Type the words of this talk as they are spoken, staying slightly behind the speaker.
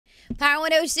Power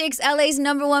 106, LA's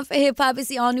 #1 for hip hop. It's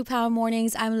the all new Power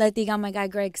Mornings. I'm Letty, got my guy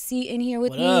Greg C in here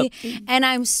with me. And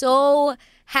I'm so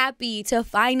happy to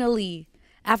finally,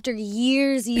 after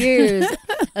years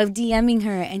of DMing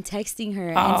her and texting her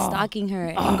and stalking her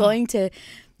and going to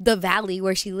the valley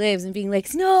where she lives and being like,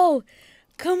 Snow,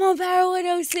 come on, Power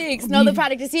 106. Snow, the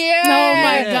product is here. Oh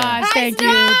my gosh, thank you.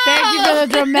 Thank you for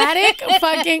the dramatic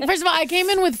fucking. First of all, I came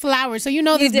in with flowers, so you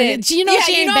know this bitch. You know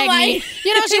she ain't begging me.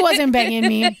 You know she wasn't begging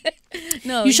me.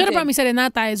 No, you should have brought me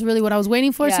serenata is really what I was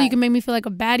waiting for, so you can make me feel like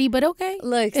a baddie, but okay.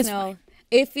 Look, Snow,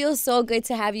 it feels so good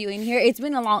to have you in here. It's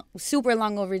been super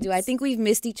long overdue. I think we've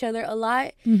missed each other a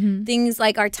lot. Things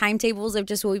like our timetables of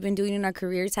just what we've been doing in our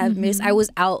careers have missed. I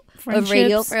was out of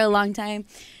radio for a long time.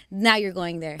 Now you're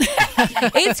going there.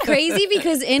 It's crazy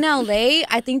because in LA,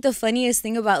 I think the funniest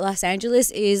thing about Los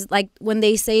Angeles is like when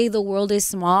they say the world is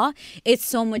small, it's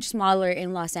so much smaller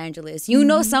in Los Angeles. You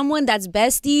know someone that's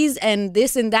besties and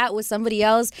this and that with somebody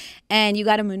else, and you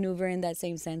got to maneuver in that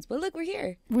same sense. But look, we're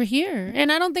here. We're here.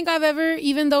 And I don't think I've ever,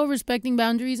 even though respecting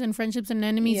boundaries and friendships and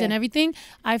enemies and everything,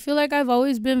 I feel like I've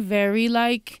always been very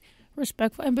like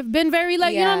respectful and been very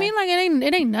like, you know what I mean? Like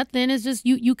it ain't nothing. It's just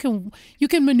you can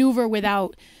maneuver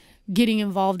without getting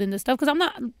involved in this stuff, because I'm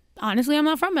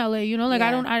not from LA, you know, like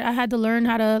I had to learn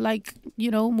how to, like, you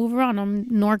know, move around. I'm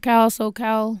NorCal,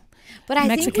 SoCal, but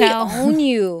I think we own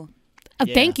you.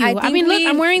 Thank you. I mean, look,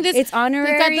 I'm wearing this. It's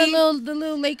honorary. It's got the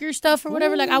little Lakers stuff or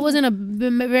whatever. Like, I wasn't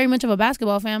very much of a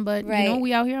basketball fan, but you know,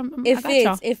 we out here.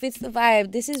 It fits the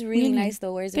vibe. This is really nice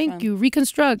though. Where's it from? Thank you.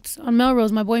 Reconstruct on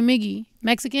Melrose. My boy Miggy,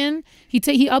 Mexican. He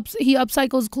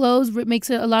upcycles clothes, makes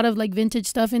a lot of like vintage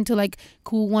stuff into like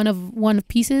cool one of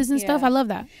pieces and stuff. I love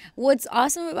that. What's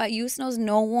awesome about you, Snow, is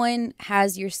no one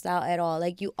has your style at all.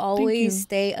 Like you always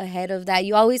stay ahead of that.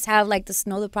 You always have like the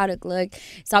Snow the product look.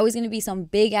 It's always gonna be some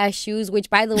big ass shoes. Which,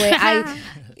 by the way,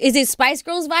 is it Spice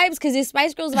Girls vibes? Because it's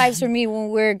Spice Girls vibes for me when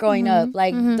we're growing up.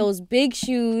 Like those big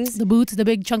shoes, the boots, the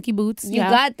big chunky boots. You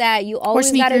got that. You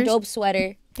always got a dope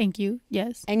sweater. Thank you.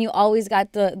 Yes. And you always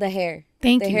got the hair.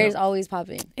 The hair is always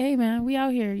popping. Hey man, we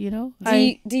out here, you know.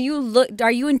 Do you look?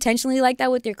 Are you intentionally like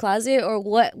that with your closet, or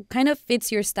what kind of fits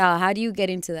your style? How do you get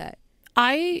into that?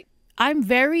 I'm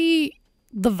very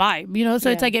the vibe, you know. So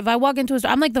it's like if I walk into a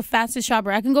store, I'm like the fastest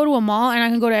shopper. I can go to a mall and I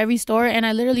can go to every store and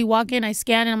I literally walk in, I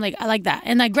scan, and I'm like, I like that,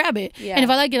 and I grab it. And if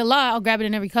I like it a lot, I'll grab it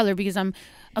in every color because I'm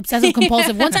obsessive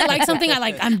compulsive. Once I like something,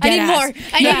 I'm dead ass.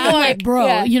 I need more. I'm like,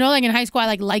 bro, you know, like in high school,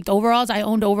 I liked overalls. I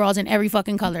owned overalls in every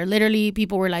fucking color. Literally,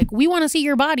 people were like, we want to see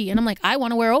your body, and I'm like, I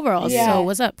want to wear overalls. So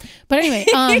what's up? But anyway,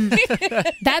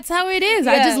 that's how it is.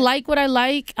 I just like what I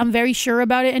like. I'm very sure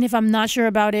about it, and if I'm not sure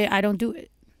about it, I don't do it.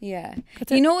 Yeah.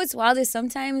 You know what's wild is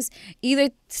sometimes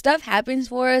either stuff happens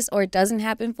for us or it doesn't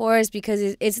happen for us,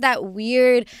 because it's that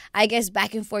weird, I guess,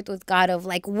 back and forth with God of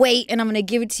like, wait, and I'm going to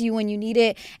give it to you when you need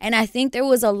it. And I think there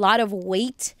was a lot of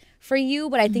weight for you,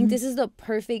 but I think this is the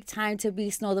perfect time to be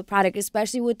Snow the product,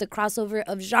 especially with the crossover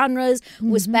of genres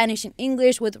with Spanish and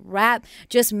English, with rap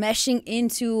just meshing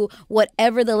into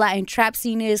whatever the Latin trap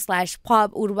scene is /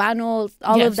 pop, urbano,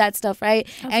 all of that stuff, right?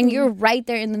 Absolutely. And you're right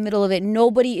there in the middle of it.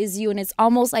 Nobody is you, and it's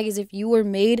almost like as if you were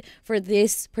made for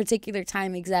this particular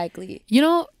time exactly. You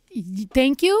know,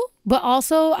 thank you, but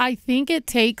also I think it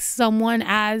takes someone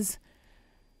as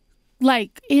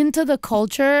like into the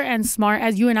culture and smart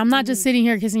as you, and I'm not just sitting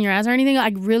here kissing your ass or anything.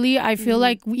 Like really, I feel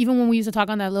like even when we used to talk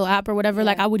on that little app or whatever,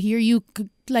 like I would hear you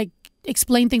like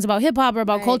explain things about hip hop or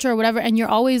about culture or whatever, and you're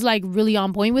always like really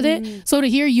on point with it. So to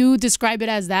hear you describe it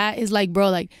as that is like, bro,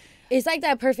 like it's like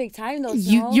that perfect time though.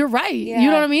 You're right. You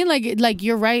know what I mean? Like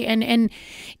you're right. And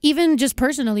even just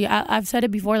personally, I've said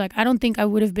it before, like I don't think I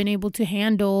would have been able to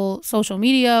handle social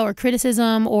media or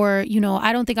criticism, or, you know,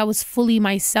 I don't think I was fully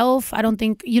myself. I don't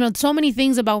think, you know, so many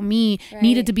things about me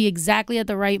needed to be exactly at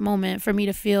the right moment for me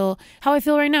to feel how I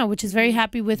feel right now, which is very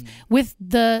happy with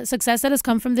the success that has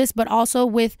come from this, but also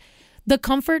with the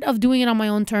comfort of doing it on my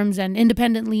own terms and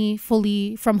independently,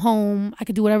 fully from home. I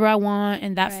could do whatever I want,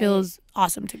 and that feels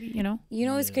awesome to me, you know? You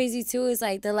know what's crazy too is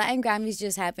like the Latin Grammys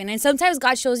just happened, and sometimes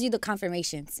God shows you the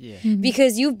confirmations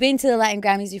because you've been to the Latin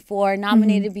Grammys before,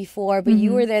 nominated before, but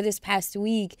you were there this past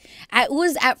week. It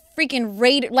was at freaking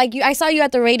Raider, like I saw you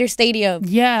at the Raider Stadium.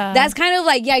 That's kind of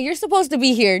like, you're supposed to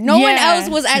be here. No one else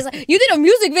was as, you did a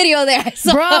music video there.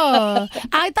 Bro,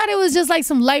 I thought it was just like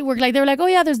some light work. Like they were like, oh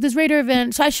yeah, there's this Raider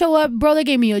event. So I show up, bro, they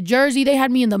gave me a jersey. They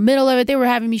had me in the middle of it. They were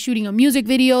having me shooting a music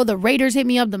video. The Raiders hit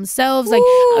me up themselves, like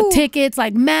a ticket. tickets,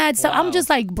 like mad stuff. I'm just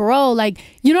like, bro, like,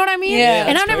 you know what I mean? Yeah.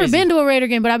 And I've never been to a Raider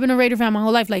game, but I've been a Raider fan my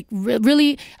whole life. Like,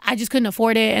 really, I just couldn't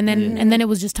afford it, and then it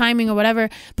was just timing or whatever.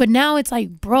 But now it's like,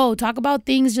 bro, talk about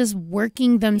things just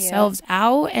working themselves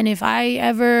out. And if I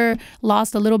ever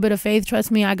lost a little bit of faith,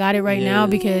 trust me, I got it right now,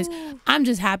 because I'm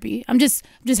just happy. I'm just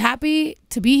happy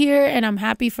to be here, and I'm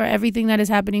happy for everything that is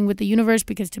happening with the universe,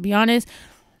 because to be honest,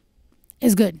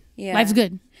 it's good. Life's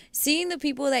good. Seeing the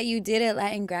people that you did at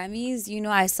Latin Grammys, you know,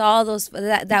 I saw those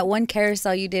that one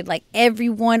carousel you did, like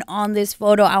everyone on this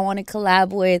photo I want to collab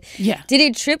with. Yeah. Did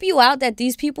it trip you out that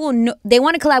these people they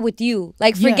want to collab with you?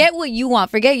 Like, forget what you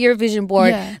want, forget your vision board.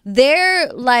 Yeah.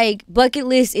 Their like bucket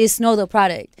list is Snow the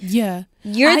product. Yeah.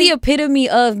 You're the epitome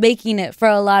of making it for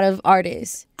a lot of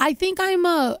artists. I think I'm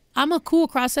a cool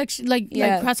cross section, like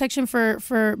cross section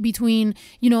for between,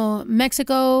 you know,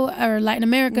 Mexico or Latin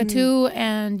America too,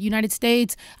 and United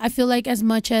States. I feel like, as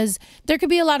much as there could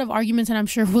be a lot of arguments, and I'm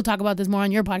sure we'll talk about this more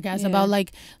on your podcast, about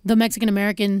like the Mexican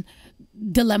American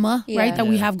dilemma, right, that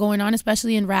we have going on,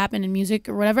 especially in rap and in music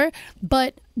or whatever.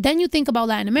 But then you think about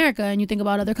Latin America, and you think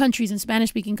about other countries and Spanish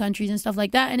speaking countries and stuff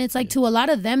like that, and it's like, to a lot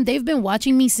of them, they've been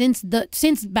watching me since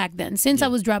back then, since I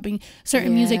was dropping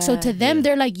certain music. So to them,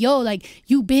 they're like, yo, like,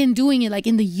 you've been doing it like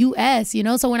in the US, you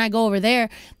know. So when I go over there,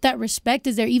 that respect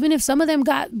is there, even if some of them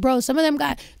got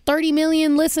 30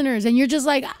 million listeners, and you're just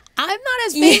like, I'm not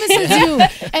as famous as you,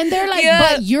 and they're like,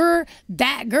 but you're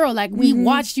that girl, like, we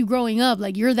watched you growing up,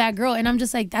 like, you're that girl. And I'm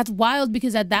just like, that's wild,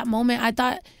 because at that moment I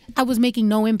thought I was making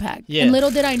no impact, and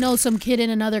little did I know some kid in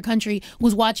another country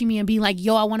was watching me and being like,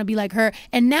 yo, I want to be like her.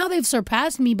 And now they've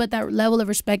surpassed me, but that level of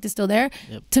respect is still there.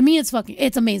 To me,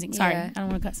 it's amazing. Sorry, I don't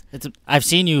want to cuss. I've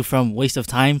seen you from Waste of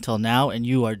Time till now, and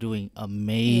you are doing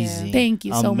amazing. Thank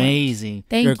you so much. Amazing.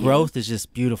 Your growth is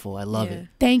just beautiful. I love it.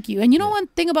 Thank you. And you know, one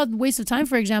thing about Waste of Time,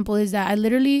 for example, is that I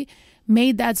literally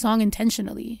made that song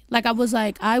intentionally. Like, I was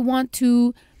like, I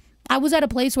was at a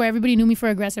place where everybody knew me for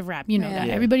aggressive rap, you know that.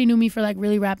 Everybody knew me for like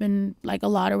really rapping like a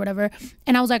lot or whatever.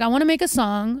 And I was like, I want to make a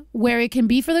song where it can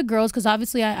be for the girls, because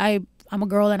obviously I'm a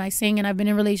girl and I sing and I've been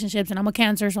in relationships and I'm a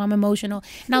Cancer, so I'm emotional.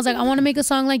 And I was like, I want to make a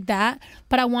song like that,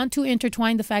 but I want to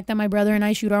intertwine the fact that my brother and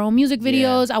I shoot our own music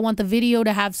videos. I want the video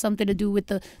to have something to do with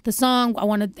the song. I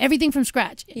wanted everything from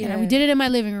scratch. And we did it in my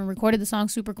living room, recorded the song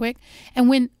super quick. And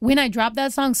when I dropped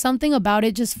that song, something about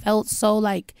it just felt so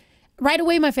like, right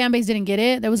away, my fan base didn't get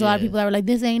it. There was a lot of people that were like,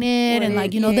 this ain't it. And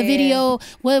like, you know, the video,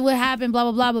 what happened, blah,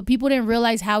 blah, blah. But people didn't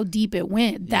realize how deep it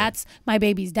went. That's my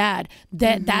baby's dad.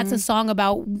 That's a song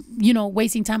about, you know,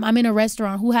 wasting time. I'm in a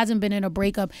restaurant. Who hasn't been in a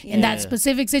breakup in that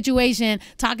specific situation,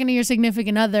 talking to your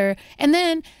significant other? And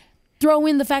then throw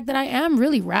in the fact that I am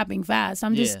really rapping fast.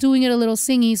 I'm just doing it a little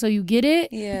singy, so you get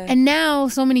it. And now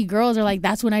so many girls are like,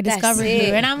 that's when I discovered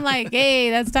you. And I'm like,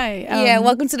 hey, that's tight.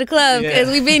 Welcome to the club, because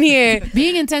we've been here.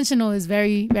 Being intentional is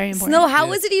very, very important. Snow, how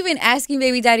was it even asking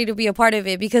baby daddy to be a part of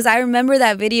it? Because I remember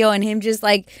that video and him just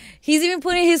like, he's even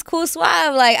putting his cool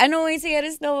suave. Like, I know we ain't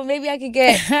saying Snow, but maybe I could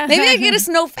get a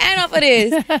Snow fan off of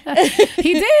this.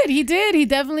 He did. He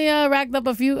definitely racked up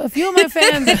a few of my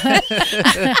fans.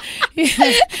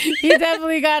 He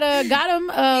definitely got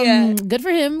him. Good for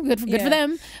him. Good for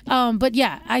them. But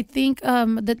yeah, I think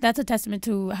that's a testament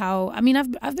to how. I mean,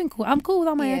 I've been cool. I'm cool with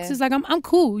all my exes. Like, I'm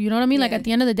cool. You know what I mean? Like, at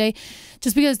the end of the day,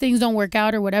 just because things don't work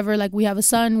out or whatever, like, we have a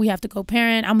son, we have to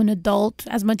co-parent. I'm an adult.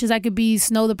 As much as I could be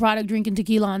Snow the product drinking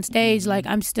tequila on stage, like,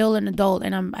 I'm still an adult,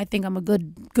 and I think I'm a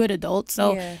good adult.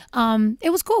 So it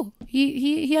was cool.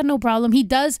 He had no problem. He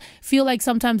does feel like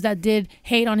sometimes that did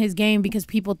hate on his game, because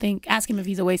people ask him if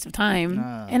he's a waste of time,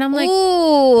 and I'm like,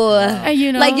 ooh,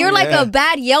 you know, like, you're like a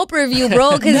bad Yelp review,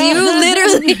 bro, because you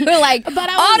literally were like,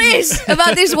 all this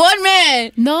about this one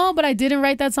man. No, but I didn't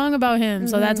write that song about him,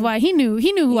 so that's why he knew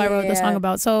who I wrote the song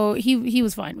about, so he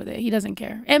was fine with it. He doesn't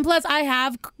care. And plus, I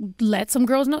have let some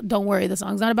girls know, don't worry, the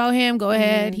song's not about him. Go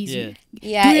ahead. He's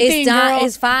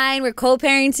it's fine. We're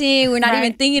co-parenting. We're not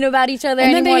even thinking about each other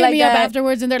and anymore. And then they hit like me that up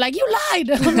afterwards, and they're like, "You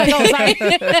lied." I'm like, "Oh, sorry."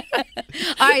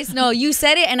 All right, Snow, you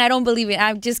said it, and I don't believe it.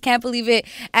 I just can't believe it.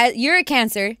 You're a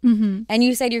Cancer, and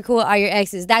you said you're cool with all your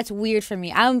exes. That's weird for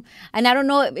me. And I don't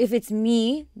know if it's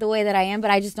me the way that I am,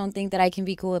 but I just don't think that I can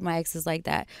be cool with my exes like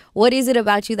that. What is it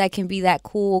about you that can be that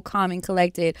cool, calm, and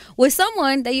collected with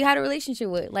someone that you had a relationship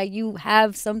with, like you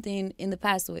have something in the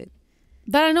past with?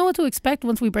 That I know what to expect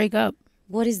once we break up.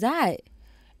 What is that?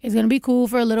 It's going to be cool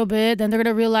for a little bit. Then they're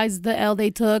going to realize the L they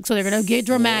took. So they're going to get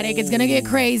dramatic. It's going to get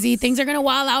crazy. Things are going to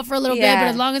wild out for a little bit. But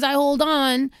as long as I hold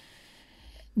on,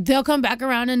 they'll come back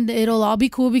around and it'll all be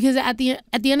cool, because at the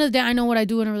end of the day, I know what I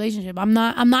do in a relationship. I'm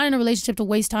not in a relationship to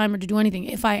waste time or to do anything.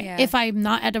 If I'm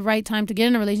not at the right time to get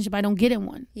in a relationship, I don't get in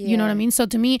one. You know what I mean? So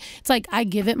to me, it's like I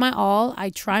give it my all. I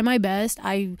try my best.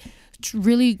 I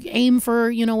really aim for,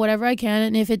 you know, whatever I can,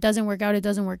 and if it doesn't work out, it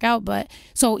doesn't work out. But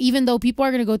so even though people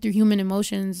are gonna go through human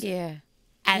emotions,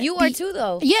 you are too,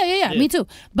 though. Yeah, me too.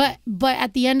 But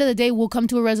at the end of the day, we'll come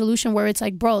to a resolution where it's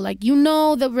like, bro, like, you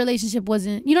know, the relationship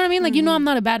wasn't, you know what I mean? Like, you know, I'm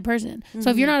not a bad person. So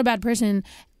if you're not a bad person,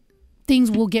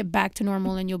 things will get back to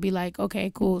normal, and you'll be like,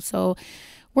 okay, cool. So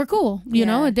we're cool. You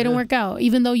know, it didn't work out,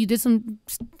 even though you did some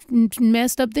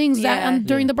messed up things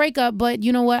during the breakup. But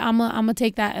you know what? I'm gonna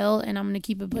take that L, and I'm gonna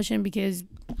keep it pushing, because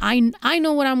I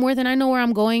know what I'm worth, and I know where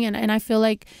I'm going, and I feel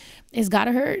like it's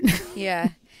gotta hurt. Yeah.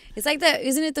 It's like that,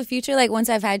 isn't it the future? Like, once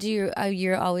I've had you,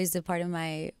 you're always a part of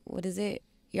my, what is it?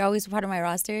 You're always a part of my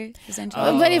roster,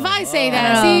 essentially. But if I say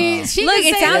that, see, look,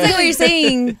 it sounds like what you're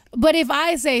saying. But if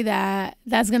I say that,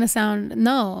 that's gonna sound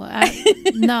no. I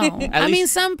mean,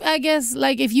 I guess,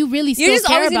 like, if you really still you're just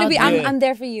care always gonna about be. I'm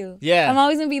there for you. Yeah, I'm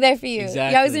always gonna be there for you.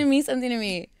 Exactly. You're always gonna mean something to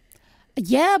me.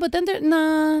 Yeah, but then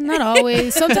not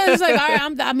always. Sometimes it's like, all right,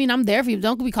 I'm there for you.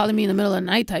 Don't be calling me in the middle of the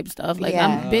night type stuff. Like,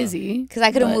 I'm busy. Because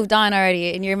I could have moved on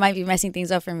already, and you might be messing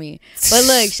things up for me. But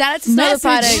look, shout out to Snow the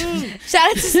Product. Shout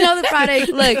out to Snow the Product.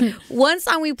 Look, one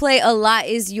song we play a lot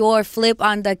is your flip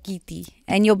on the Kitty.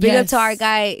 And you'll big up to our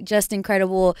guy, Just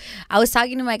Incredible. I was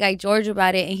talking to my guy, George,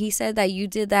 about it, and he said that you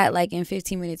did that like in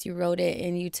 15 minutes. You wrote it,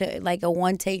 and you took like a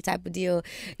one take type of deal.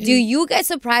 Do you get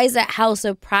surprised at how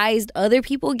surprised other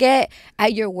people get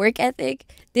at your work ethic?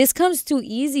 This comes too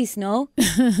easy, Snow.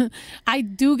 I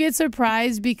do get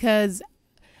surprised because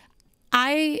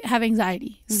I have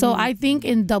anxiety, so I think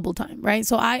in double time, right?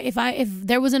 So if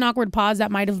there was an awkward pause,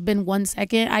 that might have been 1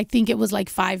 second. I think it was like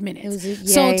 5 minutes.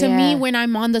 So to me, when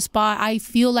I'm on the spot, I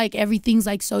feel like everything's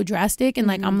like so drastic, and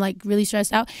like I'm like really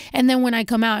stressed out. And then when I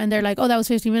come out and they're like, "Oh, that was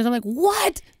 15 minutes," I'm like,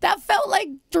 "What? That felt like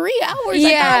 3 hours."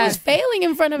 Like I was failing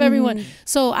in front of everyone.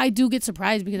 So I do get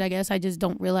surprised, because I guess I just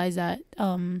don't realize that.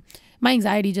 My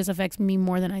anxiety just affects me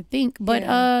more than I think. But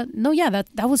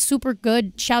that was super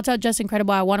good. Shouts out Just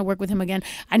Incredible. I want to work with him again.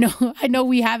 I know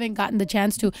we haven't gotten the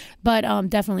chance to, but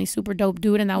definitely super dope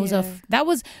dude. And that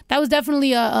was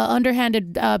definitely a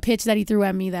underhanded pitch that he threw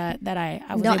at me that I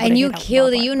was able to and you hit out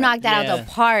killed the it. ballpark, You knocked that out the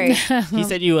park. He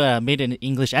said you made it in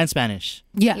English and Spanish.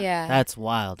 Yeah. That's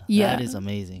wild. Yeah. That is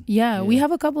amazing. Yeah, we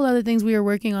have a couple other things we are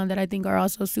working on that I think are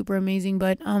also super amazing.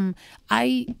 But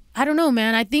I don't know,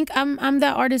 man. I think I'm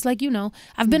that artist, like, you know.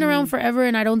 I've been around forever,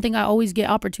 and I don't think I always get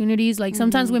opportunities. Like,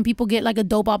 sometimes when people get like a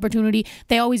dope opportunity,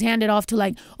 they always hand it off to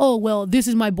like, oh, well, this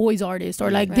is my boy's artist,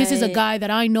 or like this is a guy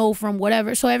that I know from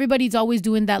whatever. So everybody's always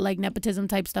doing that like nepotism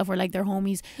type stuff, or like their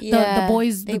homies, the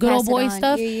boys, the good old boy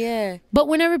stuff. But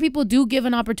whenever people do give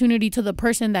an opportunity to the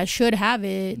person that should have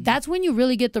it, that's when you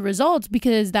really get the results,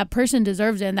 because that person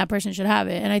deserves it and that person should have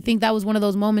it. And I think that was one of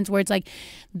those moments where it's like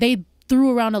they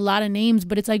threw around a lot of names,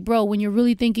 but it's like, bro, when you're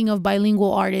really thinking of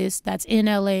bilingual artists that's in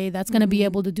LA that's gonna be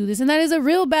able to do this, and that is a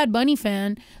real Bad Bunny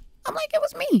fan, I'm like, it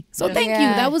was me. So thank you.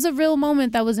 That was a real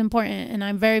moment that was important, and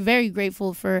I'm very, very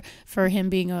grateful for him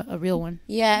being a real one.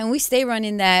 Yeah, and we stay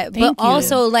running that. But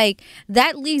also, like,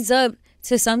 that leads up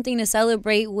to something to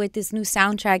celebrate with this new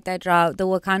soundtrack that dropped, the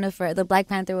Black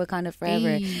Panther Wakanda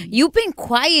Forever. You've been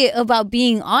quiet about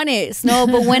being on it, Snow,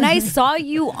 but when I saw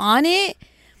you on it,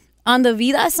 on the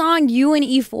Vida song, you and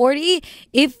E-40,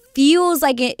 it feels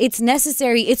like it's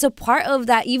necessary. It's a part of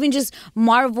that. Even just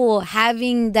Marvel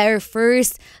having their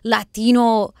first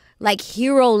Latino like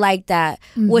hero like that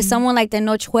with someone like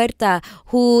Tenoch Huerta,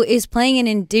 who is playing an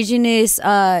indigenous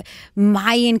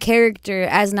Mayan character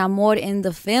as Namor in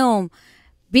the film.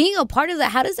 Being a part of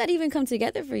that, how does that even come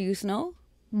together for you, Snow?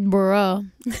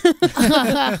 Bruh.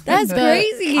 That's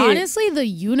crazy. Honestly, the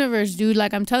universe, dude.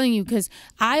 Like, I'm telling you, because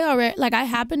I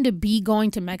happen to be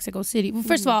going to Mexico City. Well,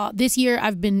 first of all, this year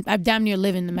I've damn near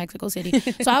living in Mexico City.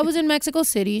 So I was in Mexico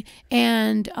City,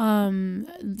 and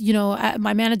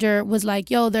my manager was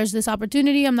like, yo, there's this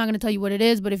opportunity. I'm not gonna tell you what it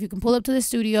is, but if you can pull up to the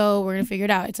studio, we're gonna figure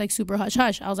it out. It's like super hush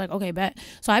hush. I was like, okay, bet.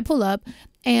 So I pull up,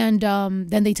 and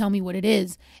then they tell me what it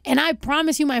is, and I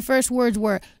promise you, my first words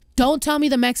were, don't tell me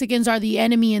the Mexicans are the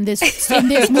enemy in this movie,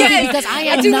 because I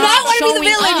am not showing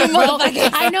up, bro.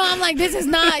 I know, I'm like, this is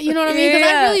not, you know what I mean?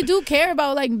 Because I really do care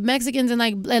about like Mexicans and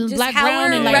like black,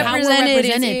 brown, and like how we're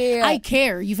represented. I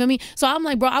care, you feel me? So I'm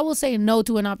like, bro, I will say no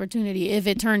to an opportunity if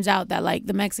it turns out that like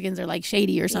the Mexicans are like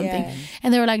shady or something.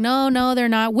 And they were like, no, they're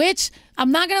not. Which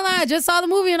I'm not gonna lie, I just saw the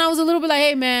movie and I was a little bit like,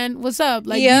 hey man, what's up?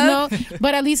 Like, you know,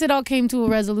 but at least it all came to a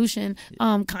resolution.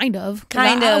 Kind of.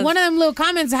 One of them little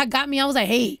comments got me. I was like,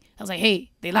 hey,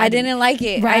 they lied. I didn't like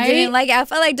it. Right? I didn't like it. I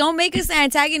felt like, don't make us the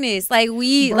antagonist. Like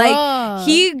like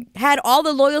he had all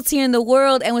the loyalty in the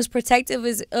world and was protective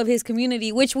of his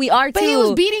community, which we are too. But he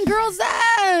was beating girls'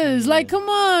 ass. Like, come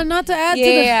on, not to add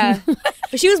to the.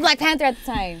 But she was Black Panther at the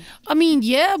time. I mean,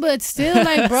 yeah, but still,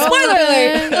 like, bro. Spoiler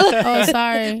alert. Oh,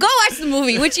 sorry. Go watch the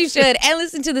movie, which you should, and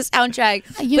listen to the soundtrack.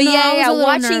 You know,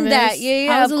 watching that.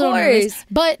 Yeah, of course. Nervous.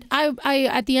 But I,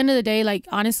 at the end of the day, like,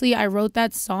 honestly, I wrote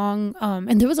that song,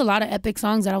 and there was a lot of epic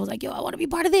songs that I was like, yo, I want to be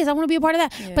part of this. I want to be a part of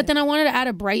that. Yeah. But then I wanted to add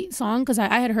a bright song because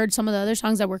I had heard some of the other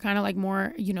songs that were kind of like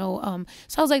more, you know,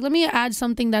 so I was like, let me add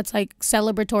something that's like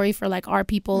celebratory for like our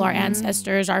people, our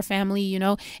ancestors, our family, you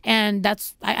know. And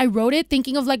that's, I wrote it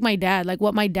thinking of like my dad, like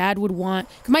what my dad would want.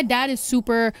 Because my dad is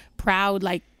super proud,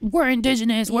 like, we're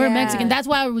indigenous, we're Mexican. That's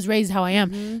why I was raised how I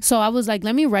am. So I was like,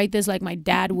 let me write this like my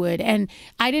dad would. And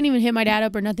I didn't even hit my dad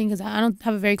up or nothing because I don't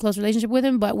have a very close relationship with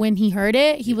him. But when he heard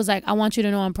it, he was like, I want you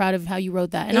to know I'm proud of how you wrote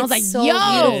that. And I was like, so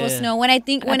yo, beautiful, Snow. When I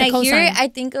hear it, I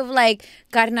think of like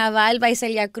Carnaval by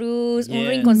Celia Cruz, Un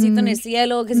Rinconcito en el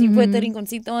Cielo, because you put the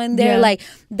rinconcito in there. Like,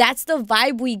 that's the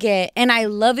vibe we get. And I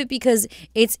love it because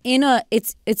it's in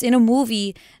a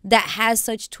movie that has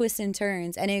such twists and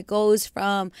turns, and it goes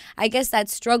from, I guess, that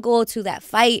struggle to that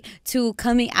fight to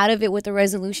coming out of it with a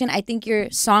resolution. I think your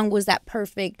song was that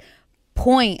perfect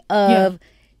point of,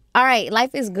 all right,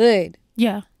 life is good.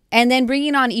 Yeah. And then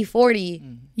bringing on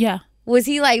E-40. Yeah. Was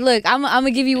he like, look, I'm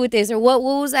gonna give you with this, or what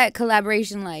was that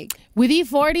collaboration like? With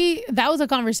E-40, that was a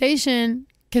conversation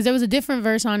because there was a different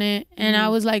verse on it, and I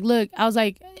was like, look,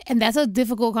 and that's a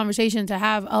difficult conversation to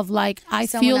have of like, I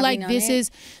feel like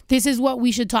this is what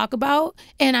we should talk about.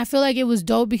 And I feel like it was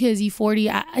dope because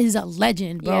E-40 is a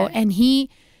legend, bro. And he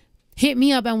hit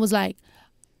me up and was like,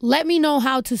 let me know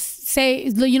how to say,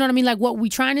 you know what I mean? Like what we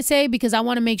trying to say, because I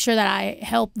want to make sure that I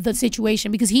help the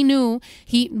situation, because he knew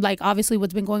like obviously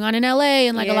what's been going on in LA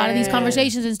and like a lot of these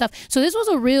conversations and stuff. So this was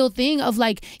a real thing of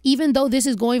like, even though this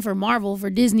is going for Marvel, for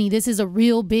Disney, this is a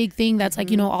real big thing that's like,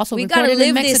 you know, also we gotta live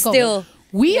in Mexico. This still.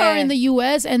 We are in the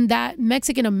US, and that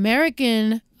Mexican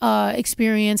American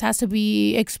experience has to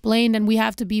be explained, and we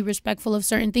have to be respectful of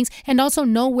certain things and also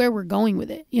know where we're going with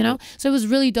it, you know? So it was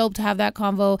really dope to have that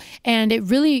convo, and it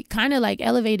really kind of like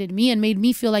elevated me and made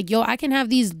me feel like, yo, I can have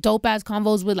these dope ass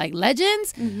convos with like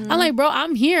legends. I'm like, bro,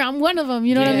 I'm here, I'm one of them,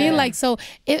 you know what I mean? Like, so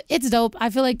it's dope. I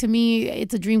feel like to me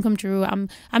it's a dream come true.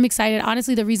 I'm excited.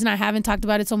 Honestly, the reason I haven't talked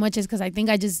about it so much is because I think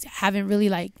I just haven't really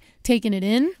like taken it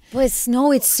in. But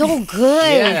Snow, it's so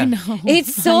good. I know.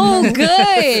 It's so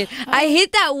good. I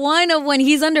hit that one of when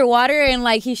he's underwater and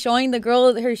like he's showing the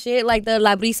girl her shit, like the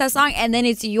La Brisa song, and then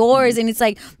it's yours, and it's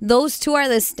like those two are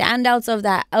the standouts of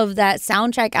that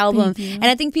soundtrack album. And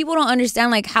I think people don't understand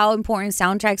like how important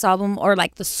soundtracks album or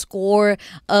like the score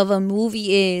of a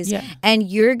movie is. And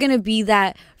you're gonna be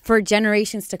that for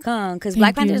generations to come, because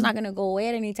Black Panther is not going to go away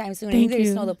at any time soon. Neither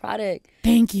is Snow the Product.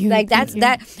 Thank you. Like that's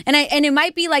that, and it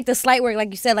might be like the slight work, like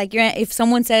you said. Like if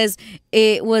someone says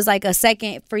it was like a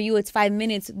second, for you it's 5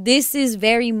 minutes. This is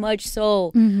very much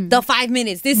so the 5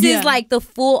 minutes. This is like the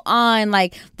full on.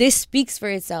 Like this speaks for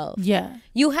itself. Yeah,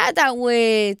 you had that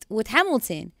with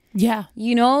Hamilton. Yeah,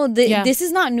 you know this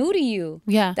is not new to you.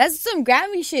 Yeah, that's some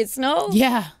Grammy shit, Snow.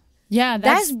 Yeah. Yeah,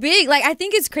 that's big. Like, I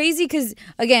think it's crazy because,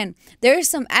 again, there's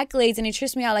some accolades, and it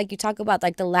trips me out. Like, you talk about,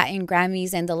 like, the Latin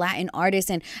Grammys and the Latin artists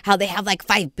and how they have, like,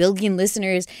 5 billion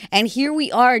listeners. And here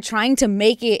we are trying to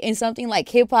make it in something like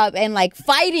hip-hop and, like,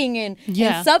 fighting and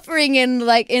suffering and,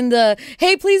 like, in the,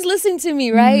 hey, please listen to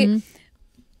me, right?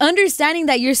 Understanding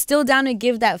that you're still down to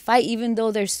give that fight, even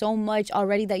though there's so much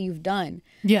already that you've done.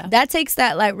 Yeah. That takes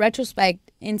that, like, retrospect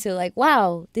into like,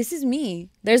 wow, this is me.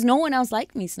 There's no one else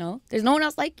like me, Snow. There's no one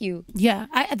else like you. Yeah,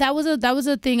 that was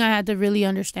a thing I had to really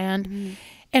understand.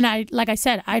 And like I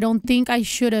said, I don't think I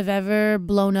should have ever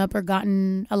blown up or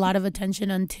gotten a lot of attention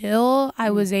until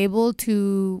I was able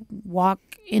to walk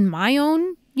in my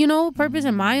own, you know, purpose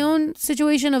and my own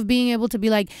situation of being able to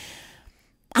be like,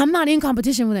 I'm not in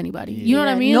competition with anybody. You know what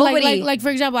I mean? Nobody. Like for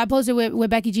example, I posted with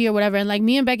Becky G or whatever, and like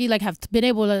me and Becky like have been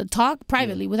able to talk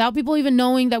privately without people even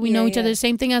knowing that we know each other.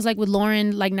 Same thing as like with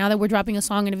Lauren. Like now that we're dropping a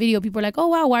song and a video, people are like, oh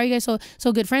wow, why are you guys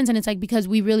so good friends? And it's like because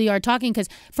we really are talking. Because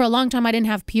for a long time I didn't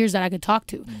have peers that I could talk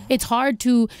to. It's hard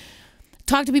to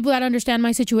talk to people that understand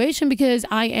my situation because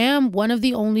I am one of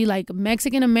the only like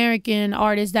Mexican American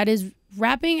artists that is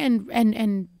rapping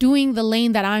and doing the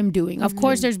lane that I'm doing. Of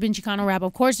course there's been Chicano rap,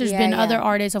 of course there's been other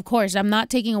artists, of course I'm not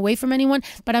taking away from anyone,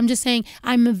 but I'm just saying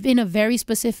I'm in a very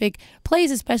specific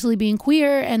place, especially being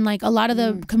queer, and like a lot of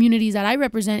the communities that I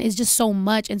represent is just so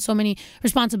much and so many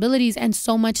responsibilities and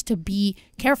so much to be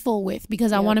careful with,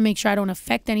 because I want to make sure I don't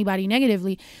affect anybody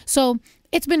negatively. So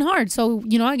it's been hard. So,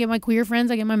 you know, I get my queer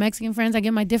friends, I get my Mexican friends, I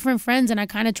get my different friends, and I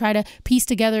kind of try to piece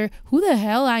together who the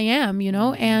hell I am, you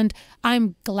know? And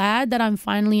I'm glad that I'm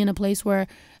finally in a place where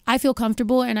I feel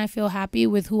comfortable and I feel happy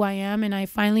with who I am. And I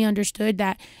finally understood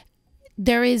that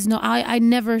there is no, I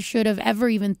never should have ever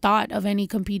even thought of any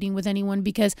competing with anyone,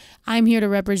 because I'm here to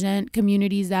represent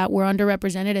communities that were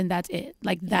underrepresented, and that's it.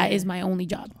 Like, that is my only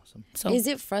job. Awesome. So is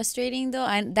it frustrating though?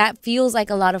 And that feels like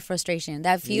a lot of frustration.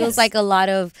 That feels like a lot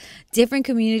of different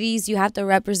communities you have to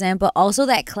represent, but also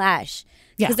that clash.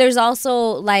 Because there's also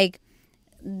like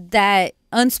that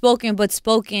unspoken but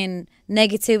spoken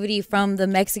negativity from the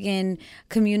Mexican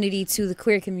community to the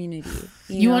queer community.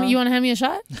 You want to hand me a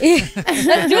shot? Let's do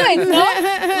it.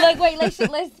 No? Look, wait, let's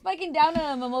fucking down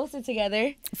a mimosa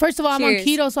together. First of all, cheers. I'm on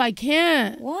keto, so I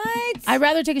can't. What? I'd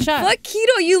rather take a shot. Fuck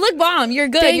keto. You look bomb. You're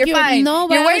good. You're fine. No,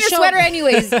 but you're wearing a sweater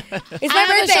anyways. It's my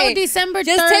birthday. Show December 3rd.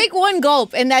 Just take one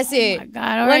gulp and that's it. Oh my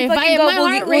God. All right. If my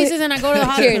heart races and I go to the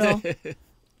hospital.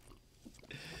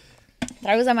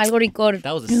 Tragos de amargo licor.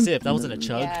 That was a sip. That wasn't a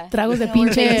chug. Yeah. Tragos de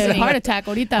pinche heart attack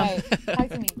ahorita. Right. Talk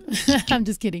to me. I'm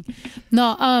just kidding.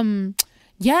 No,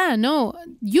 yeah, no.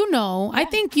 You know, I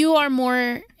think you are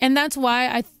more, and that's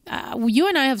why you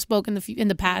and I have spoken in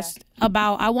the past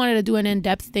about I wanted to do an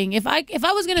in-depth thing. If I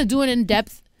was gonna do an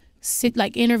in-depth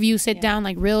interview, sit down,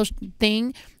 like real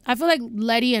thing, I feel like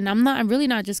Letty, and I'm really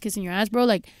not just kissing your ass, bro.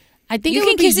 Like, I think you it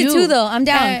can would be kiss it too, though. I'm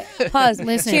down. Pause.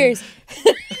 Listen. Cheers.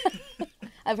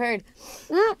 I've heard.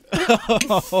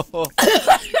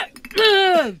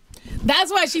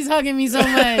 That's why she's hugging me so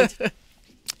much.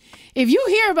 If you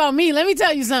hear about me, let me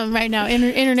tell you something right now.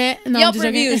 Internet. No, Yelp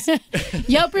reviews.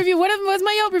 Yelp review. What's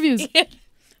my Yelp reviews?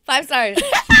 5 stars.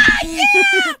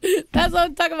 That's what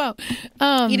I'm talking about.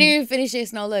 You didn't even finish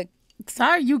this. No, look.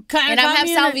 Sorry, you kind of. And I have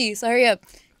Salvi, so hurry up.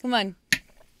 Come on.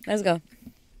 Let's go.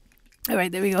 All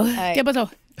right, there we go. Right. ¿Qué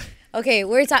pasó? Okay,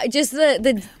 we're talking just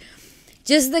the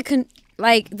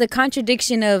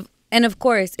contradiction of, and of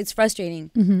course it's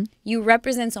frustrating. Mm-hmm. You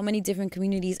represent so many different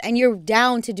communities and you're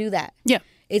down to do that. Yeah.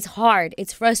 It's hard.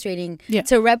 It's frustrating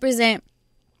to represent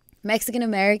Mexican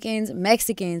Americans,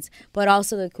 Mexicans, but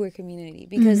also the queer community,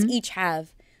 because each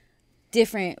have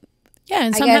different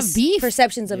and some have beef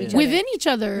perceptions of each other within each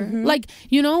other. Like,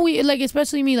 you know, we like,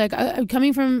 especially me, like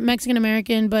coming from Mexican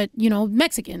American, but you know,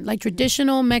 Mexican, like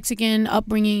traditional Mexican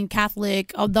upbringing,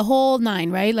 Catholic, the whole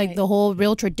nine, right? Like the whole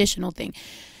real traditional thing.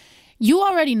 You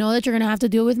already know that you're going to have to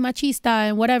deal with machista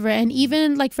and whatever. And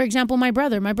even, like, for example, my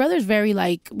brother's very,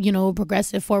 like, you know,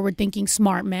 progressive, forward-thinking,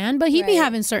 smart man. But he be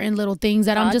having certain little things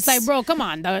that I'm just like, bro, come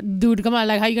on, dude, come on.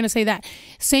 Like, how you going to say that?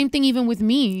 Same thing even with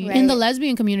me. In the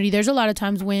lesbian community, there's a lot of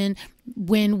times when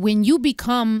you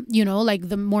become, you know, like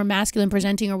the more masculine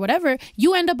presenting or whatever,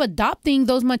 you end up adopting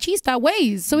those machista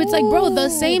ways. So it's like, bro, the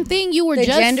same thing you were the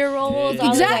just gender roles,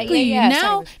 exactly.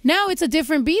 Now it's a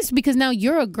different beast, because now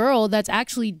you're a girl that's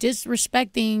actually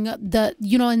disrespecting the,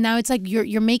 you know, and now it's like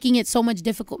you're making it so much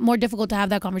more difficult to have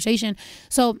that conversation.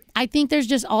 So I think there's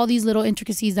just all these little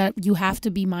intricacies that you have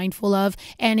to be mindful of,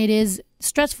 and it is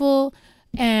stressful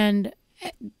and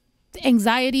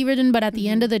anxiety ridden, but at the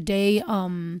end of the day,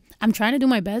 I'm trying to do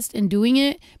my best in doing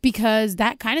it, because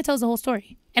that kind of tells the whole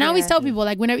story. And I always tell people,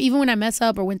 like, even when I mess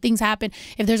up or when things happen,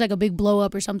 if there's like a big blow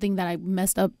up or something that I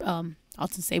messed up, I'll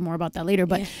say more about that later,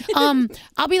 but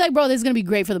I'll be like, bro, this is gonna be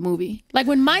great for the movie. Like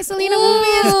when my Selena movie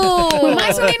is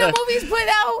put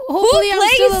out, hopefully I'm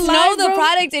still alive, Snow the bro.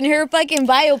 product in her fucking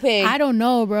biopic? I don't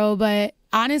know, bro, but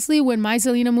honestly, when my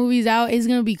Selena movie's out, it's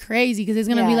gonna be crazy, because it's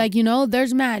gonna be like, you know,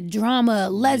 there's mad drama,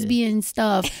 lesbian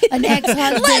stuff, an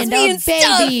ex-husband, a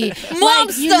baby,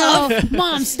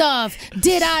 mom stuff.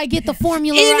 Did I get the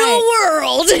formula in right? a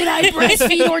world? Did I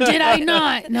breastfeed or did I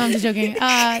not? No, I'm just joking.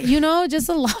 You know, just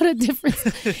a lot of different.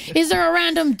 Is there a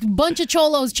random bunch of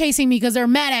cholos chasing me because they're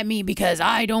mad at me because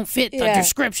I don't fit the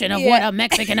description of what a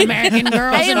Mexican American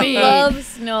girl should be? I love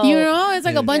Snow. You know, it's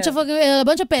like a bunch of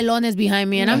pelones behind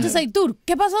me, and I'm just like, dude,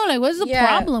 ¿qué pasó? Like, what's the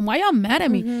problem? Why y'all mad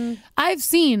at me? I've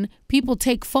seen people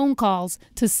take phone calls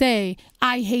to say,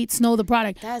 I hate Snow the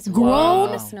product. That's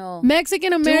grown Snow.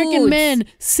 Mexican American men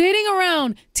sitting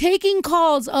around taking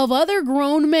calls of other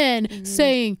grown men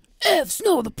saying, F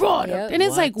Snow the product. And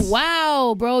it's like,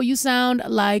 wow, bro, you sound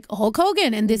like Hulk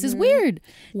Hogan, and this is weird.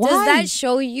 Why? Does that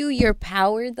show you your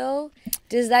power, though?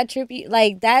 Does that trip you?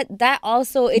 Like that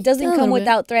also, it doesn't come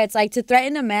without threats. Like to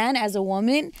threaten a man as a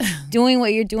woman doing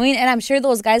what you're doing, and I'm sure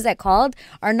those guys that called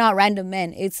are not random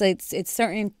men. It's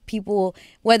certain people,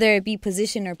 whether it be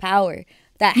position or power,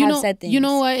 that have said things. You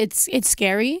know what? It's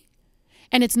scary.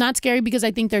 And it's not scary because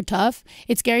I think they're tough.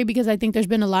 It's scary because I think there's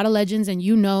been a lot of legends, and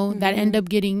that end up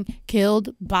getting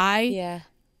killed by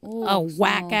a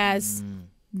whack-ass,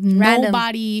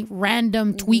 nobody,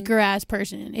 random tweaker-ass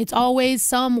person. It's always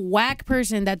some whack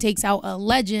person that takes out a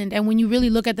legend. And when you really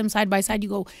look at them side by side, you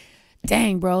go,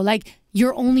 dang, bro, like,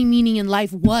 your only meaning in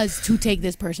life was to take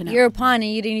this person out. You're a pawn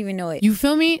and you didn't even know it. You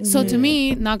feel me? So to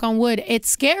me, knock on wood, it's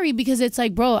scary because it's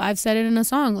like, bro, I've said it in a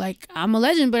song. Like, I'm a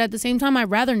legend, but at the same time, I'd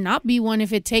rather not be one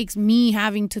if it takes me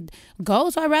having to go.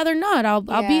 So I'd rather not. I'll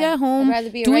be at home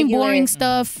doing boring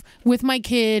stuff with my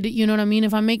kid. You know what I mean?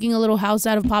 If I'm making a little house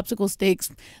out of popsicle sticks,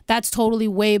 that's totally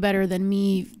way better than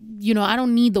me. You know, I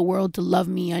don't need the world to love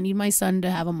me. I need my son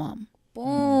to have a mom.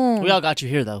 Boom. We all got you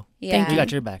here, though. Yeah. We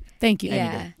got your back. Thank you.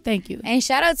 Yeah. Thank you. And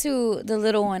shout out to the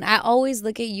little one. I always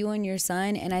look at you and your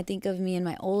son, and I think of me and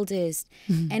my oldest.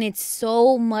 And it's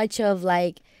so much of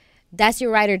like, that's your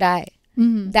ride or die.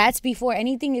 That's before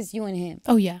anything is you and him.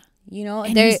 Oh, yeah. You know,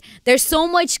 there's so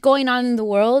much going on in the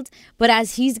world, but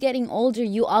as he's getting older,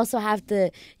 you also have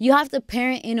to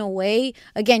parent in a way.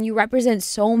 Again, you represent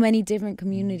so many different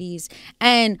communities,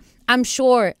 and I'm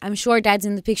sure dad's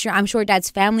in the picture. I'm sure dad's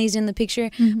family's in the picture,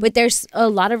 but there's a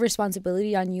lot of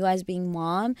responsibility on you as being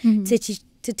mom to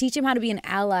teach him how to be an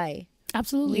ally.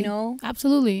 Absolutely. You know?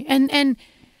 Absolutely. And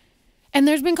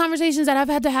there's been conversations that I've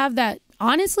had to have that,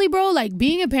 honestly, bro, like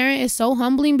being a parent is so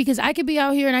humbling because I could be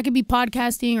out here and I could be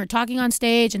podcasting or talking on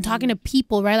stage and talking to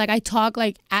people, right? Like I talk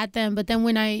like at them, but then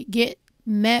when I get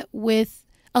met with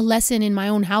a lesson in my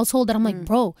own household that I'm like,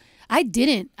 bro, I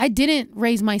didn't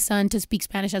raise my son to speak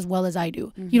Spanish as well as I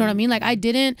do. You know what I mean? Like I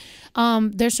didn't,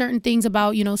 there's certain things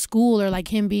about, you know, school or like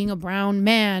him being a brown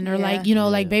man or like, you know,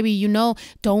 like, baby, you know,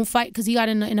 don't fight, because he got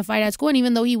in a fight at school. And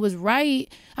even though he was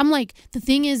right, I'm like, the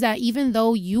thing is that even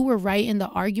though you were right in the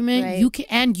argument, you can,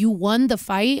 and you won the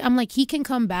fight, I'm like, he can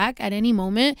come back at any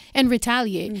moment and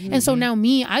retaliate. And so now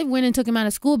I went and took him out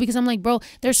of school because I'm like, bro,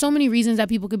 there's so many reasons that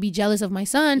people could be jealous of my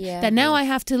son that now I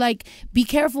have to like be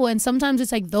careful. And sometimes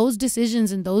it's like those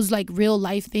decisions and those like real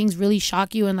life things really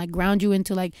shock you and like ground you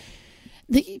into like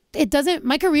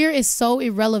my career is so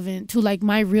irrelevant to like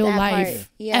my real life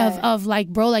of like,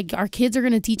 bro, like our kids are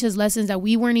gonna teach us lessons that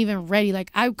we weren't even ready. Like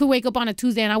I could wake up on a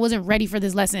Tuesday and I wasn't ready for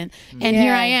this lesson, and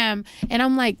here I am, and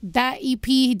I'm like, that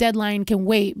EP deadline can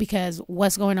wait because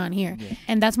what's going on here,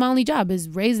 and that's my only job is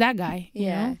raise that guy. You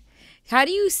know? How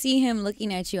do you see him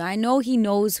looking at you? I know he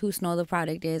knows who Snow the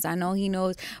Product is. I know he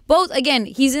knows both. Again,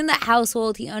 he's in the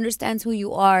household. He understands who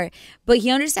you are, but he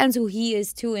understands who he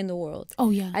is too in the world.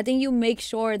 Oh yeah. I think you make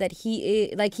sure that he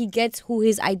is like he gets who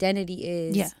his identity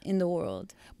is in the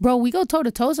world. Bro, we go toe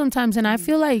to toe sometimes, and I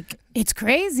feel like it's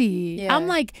crazy. I'm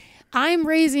like, I'm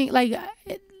raising like.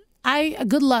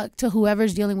 Good luck to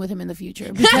whoever's dealing with him in the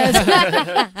future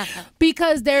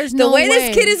because there's no way. The way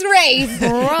this kid is raised,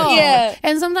 bro.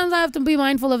 And sometimes I have to be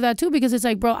mindful of that too, because it's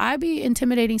like, bro, I be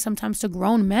intimidating sometimes to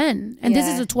grown men, and this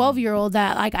is a 12-year-old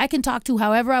that like I can talk to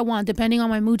however I want depending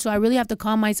on my mood. So I really have to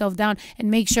calm myself down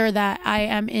and make sure that I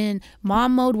am in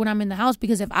mom mode when I'm in the house,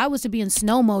 because if I was to be in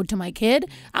Snow mode to my kid,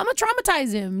 I'm gonna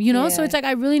traumatize him, you know. So it's like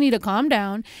I really need to calm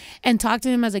down and talk to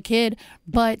him as a kid.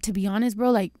 But to be honest, bro,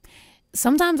 like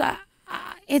sometimes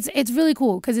it's really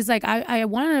cool because it's like I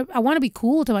want to be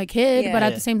cool to my kid, but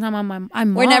at the same time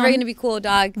I'm we're never gonna be cool,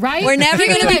 dog. Right? We're never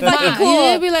gonna be fucking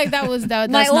cool. You'd be like that.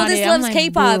 My oldest loves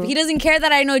K-pop. He doesn't care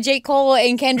that I know J. Cole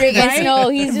and Kendrick and Snow.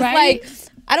 He's just like,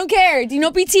 I don't care. Do you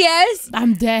know BTS?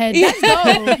 I'm dead. That's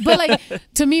dope. But like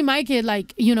to me, my kid,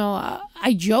 like, you know,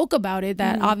 I joke about it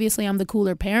that obviously I'm the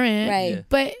cooler parent, right?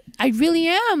 But I really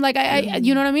am. Like I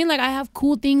you know what I mean? Like I have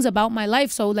cool things about my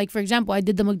life. So like for example, I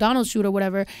did the McDonald's shoot or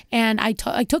whatever, and I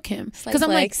took him because I'm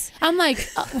like,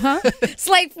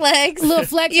 slight flex, little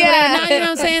flex, or whatever. Now, you know what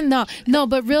I'm saying? No,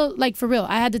 but real, like for real,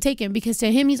 I had to take him because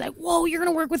to him he's like, whoa, you're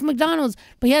gonna work with McDonald's,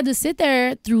 but he had to sit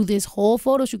there through this whole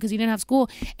photo shoot because he didn't have school,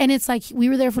 and it's like we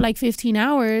were there for like 15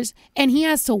 hours, and he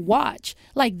has to watch.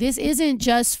 Like this isn't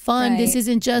just fun. This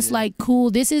isn't just like cool.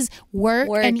 This is work.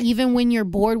 And even when you're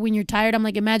bored, when you're tired, I'm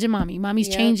like, imagine mommy's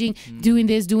changing, doing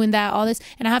this, doing that, all this,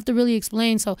 and I have to really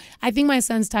explain. So I think my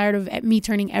son's tired of me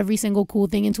turning every single cool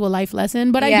thing into a life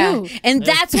lesson, but I do. And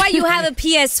that's why you have a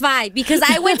PS5, because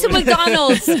I went to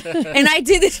McDonald's and I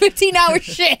did this 15-hour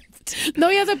shit. No,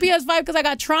 he has a PS5 because I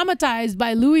got traumatized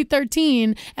by Louis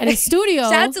 13 at his studio.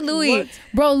 Shout out to Louis. What?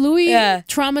 Bro, Louis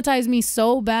traumatized me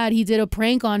so bad. He did a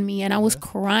prank on me and I was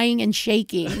crying and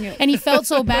shaking. And he felt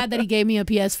so bad that he gave me a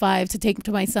PS5 to take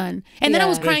to my son. And then I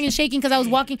was crying and shaking because I was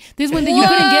walking. This is when you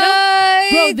couldn't get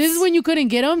him. Bro, this is when you couldn't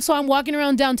get him. So I'm walking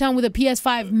around downtown with a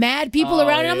PS5, mad people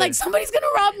around, and I'm like, somebody's going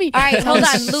to rob me. All right, hold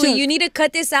on, Louis. You need to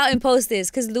cut this out and post this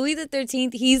because Louis the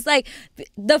 13th, he's like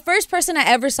the first person I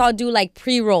ever saw do like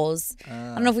pre-rolls.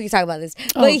 I don't know if we can talk about this,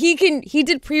 but he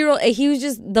did pre-roll. He was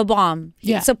just the bomb.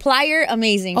 Yeah. Supplier,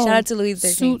 amazing. Shout out to Louis the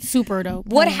 13th. Super dope.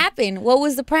 What happened? What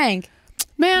was the prank?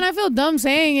 Man, I feel dumb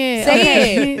saying it.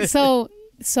 Say it.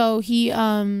 So he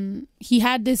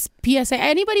had this PSA.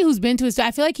 Anybody who's been to his,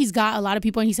 I feel like he's got a lot of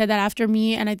people, and he said that after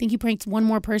me, and I think he pranked one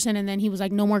more person, and then he was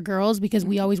like, no more girls because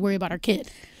we always worry about our kid.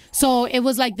 So it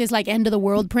was like this like end of the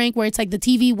world prank where it's like the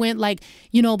TV went like,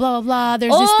 you know, blah blah blah.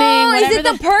 There's this thing. Is it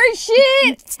the purge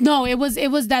shit? No, it was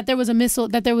that there was a missile,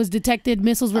 that there was detected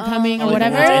missiles were coming or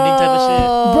whatever. Ending type of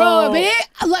shit. Bro,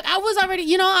 but like I was already,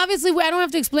 you know, obviously I don't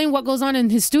have to explain what goes on in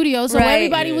his studio, so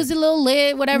everybody was a little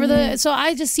lit, whatever so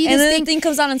I just see this and then thing. the thing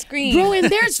comes on screen, bro, and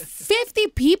there's 50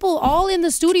 people all in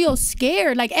the studio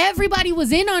scared. Like everybody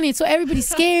was in on it, so everybody's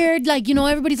scared. Like, you know,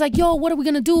 everybody's like, yo, what are we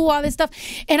gonna do? All this stuff,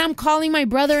 and I'm calling my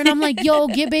brother, and I'm like, yo,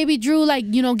 get baby Drew, like,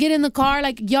 you know, get in the car,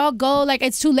 like y'all go, like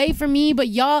it's too late for me, but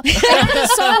y'all, I'm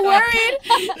just so worried.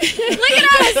 Look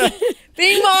at us.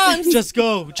 Being moms. Just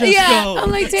go. Go.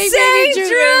 I'm like, take baby Drew.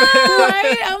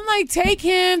 Right? I'm like, take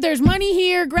him. There's money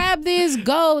here. Grab this.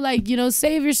 Go. Like, you know,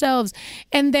 save yourselves.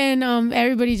 And then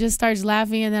everybody just starts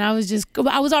laughing. And then I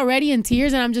was already in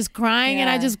tears and I'm just crying. And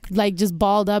I just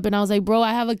balled up. And I was like, bro,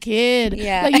 I have a kid.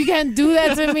 Yeah. Like, you can't do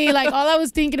that to me. Like, all I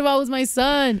was thinking about was my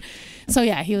son. So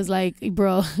yeah, he was like,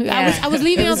 bro, I was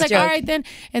leaving. I was like, all right then.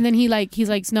 And then he's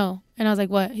like, no. And I was like,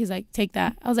 what? He's like, take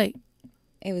that. I was like,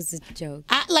 it was a joke.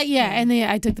 And then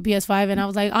I took the PS5 and I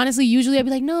was like, honestly, usually I'd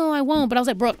be like, no, I won't. But I was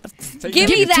like, bro, give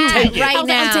me that right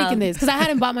now. I'm taking this because I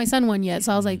hadn't bought my son one yet.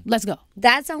 So I was like, let's go.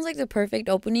 That sounds like the perfect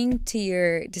opening to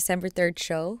your December 3rd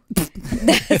show.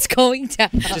 That's going down.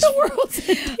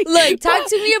 Look, talk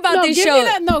to me about this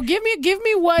show. Give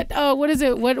me what is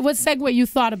it? What segue you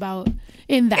thought about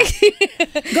in that?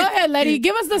 Go ahead, Letty.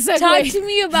 Give us the segue. Talk to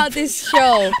me about this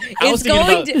show. I was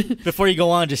thinking about, before you go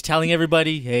on, just telling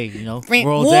everybody, hey, you know,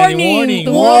 world's warning.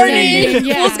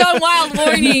 Yeah. Fool's gone wild,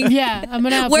 warning. Yeah, I'm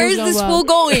gonna have Where's this fool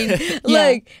going?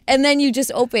 Look, and then you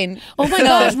just open. Oh my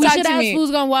gosh, we should ask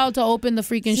Fool's Gone Wild to open the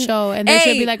freaking show, and there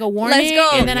should be like a warning. Let's go.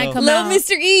 And then I come out.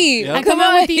 Little Mr. E. I come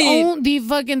out with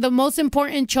the most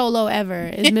important cholo ever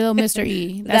is Little Mr.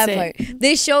 E. That's that part.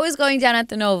 This show is going down at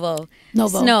the Novo.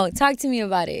 Snow, talk to me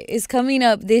about it. It's coming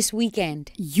up this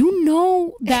weekend. You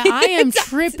know that I am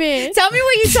tripping. Tell me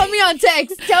what you told me on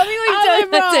text. Tell me what you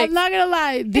told me on text. I'm not gonna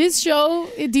lie. This show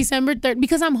is December 3rd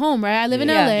because I'm home, right? I live in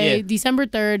LA. Yeah. December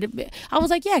 3rd. I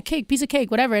was like, yeah, piece of cake,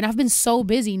 whatever. And I've been so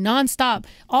busy nonstop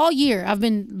all year. I've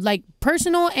been like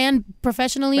personal and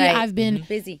professionally. Right. I've been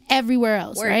busy everywhere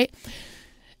else, right?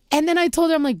 And then I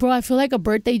told her, I'm like, bro, I feel like a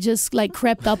birthday just like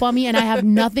crept up on me and I have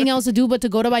nothing else to do but to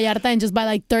go to Vallarta and just buy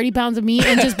like 30 pounds of meat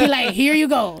and just be like, here you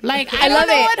go. Like, I love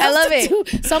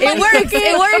it. Somebody it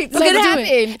works. It's going to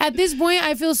happen. At this point,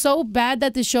 I feel so bad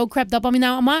that the show crept up on me.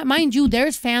 Now, mind you,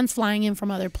 there's fans flying in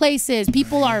from other places.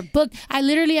 People are booked. I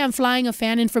literally am flying a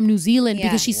fan in from New Zealand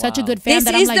because she's such a good fan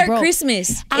that I'm like, bro. This is their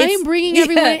Christmas. I'm bringing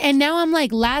everyone in. And now I'm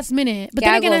like last minute. But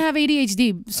then again, I have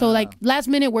ADHD. So like last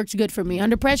minute works good for me.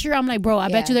 Under pressure, I'm like, bro, I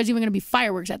bet you there's even gonna be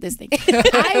fireworks at this thing.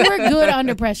 I work good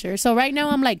under pressure. So right now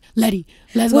I'm like, Letty,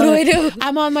 let's go. What do I do?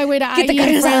 I'm on my way to IE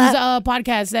and Friends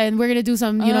podcast and we're gonna do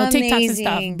some, you know, TikToks and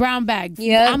stuff. Brown bag.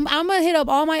 Yeah. I'm gonna hit up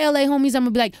all my LA homies. I'm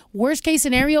gonna be like, worst case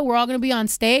scenario, we're all gonna be on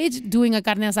stage doing a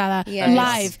carne asada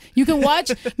live. You can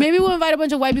watch. Maybe we'll invite a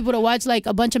bunch of white people to watch, like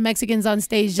a bunch of Mexicans on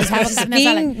stage just have a carne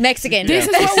asada. Being Mexican. This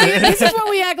is what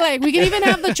we act like. We can even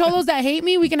have the cholos that hate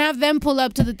me. We can have them pull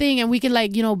up to the thing and we can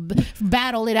like, you know,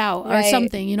 battle it out or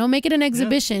something. You know, make it an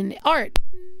exhibition, art,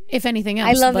 if anything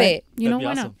else. I love it. You know,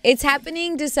 why not? It's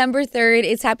happening December 3rd.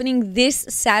 It's happening this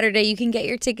Saturday. You can get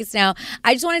your tickets now.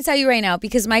 I just want to tell you right now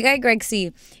because my guy Greg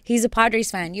C, he's a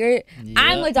Padres fan.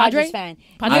 I'm a Dodgers fan.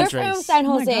 You're from San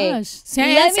Jose. Oh my gosh.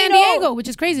 San Diego, which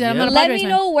is crazy that I'm not a Padres fan.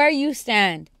 Let me know where you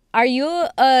stand. Are you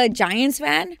a Giants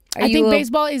fan? I think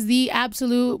baseball is the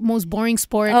absolute most boring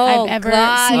sport I've ever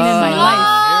seen in my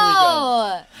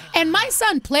life. And my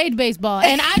son played baseball,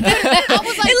 and I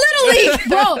was like, Little League,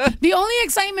 bro. The only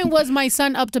excitement was my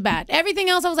son up to bat. Everything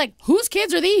else, I was like, whose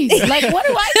kids are these? Like, what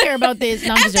do I care about this?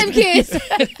 No, F them kids.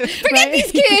 Forget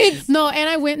these kids. No, and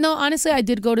I went. No, honestly, I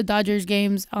did go to Dodgers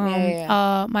games.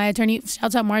 My attorney,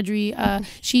 shouts out Marjorie.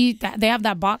 They have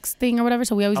that box thing or whatever,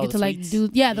 so we always get to like do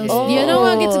those.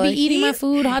 I get to be eating my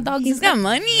food, hot dogs. He's got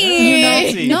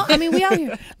money. No, I mean we out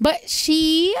here, but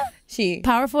she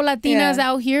powerful Latinas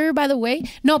out here. By the way,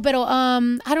 no, but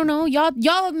I don't know.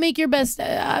 Y'all make your best.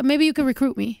 Maybe you could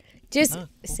recruit me. Just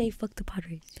say fuck the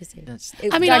Padres. Just say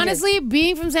I mean, honestly,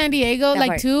 being from San Diego,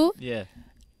 too. Yeah.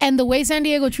 And the way San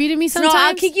Diego treated me sometimes. No,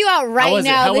 I'll kick you out right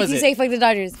now if you say fuck the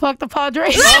Dodgers. Fuck the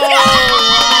Padres.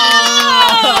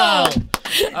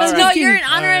 No, you're an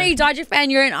honorary Dodger fan.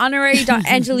 You're an honorary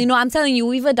Angelino. I'm telling you,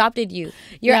 we've adopted you.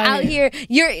 You're out here.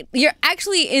 You're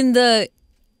actually in the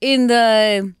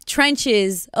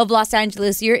trenches of Los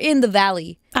Angeles. You're in the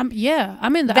valley. I'm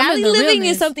in the valley living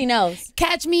realness. is something else.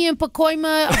 Catch me in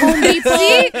Pacoima, Home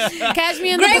Depot. Catch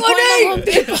me in the Pacoima, Home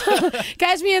Depot.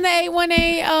 Catch me in the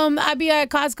 818. I be at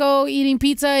Costco eating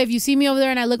pizza. If you see me over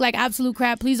there and I look like absolute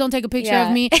crap, please don't take a picture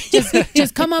of me.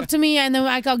 Just come up to me and then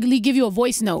I'll give you a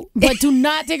voice note. But do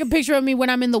not take a picture of me when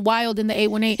I'm in the wild in the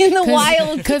 818. In the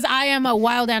wild, because I am a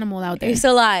wild animal out there. It's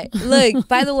a lot. Look,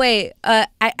 by the way,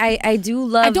 I do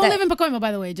love. I don't live in Pacoima,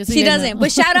 by the way. Just so she doesn't.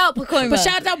 But shout out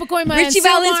Pacoima. Richie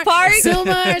Valens Park,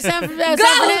 Silmar, San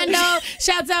Fernando.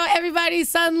 Shouts out everybody.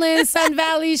 Sunland, Sun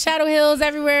Valley, Shadow Hills,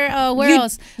 everywhere. Where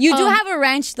else? You do have a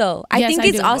ranch though. I think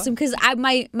it's do. awesome because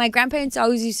my grandparents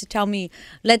always used to tell me,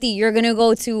 Letty, you're gonna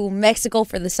go to Mexico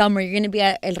for the summer. You're gonna be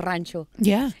at El Rancho.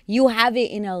 Yeah. You have it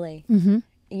in LA. Mm-hmm.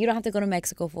 You don't have to go to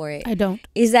Mexico for it. I don't.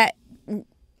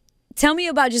 Tell me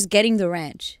about just getting the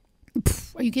ranch.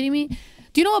 Are you kidding me?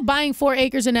 Do you know what buying 4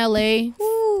 acres in LA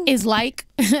is like?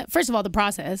 First of all, the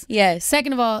process. Yes.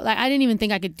 Second of all, like I didn't even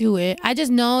think I could do it. I just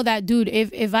know that, dude,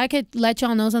 if I could let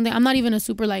y'all know something, I'm not even a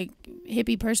super like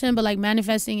hippie person, but like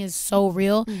manifesting is so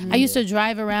real. I used to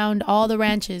drive around all the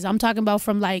ranches. I'm talking about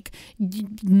from like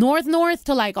north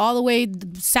to like all the way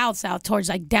south towards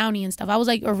like Downey and stuff. I was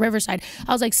like, or Riverside.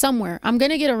 I was like, somewhere I'm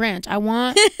gonna get a ranch. I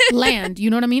want land. You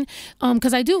know what I mean?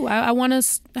 Because I do. I want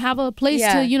to have a place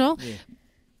to, you know. Yeah.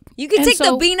 You can take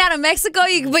the bean out of Mexico,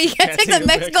 but you can't take the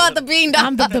Mexico out the bean.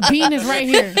 The bean is right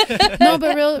here. No,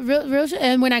 but real shit.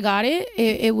 And when I got it,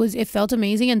 it felt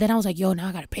amazing. And then I was like, yo, now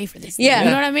I gotta pay for this. Yeah, you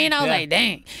know what I mean? I was like,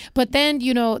 dang. But then,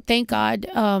 you know, thank God,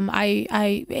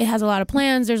 it has a lot of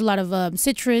plants. There's a lot of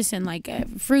citrus and like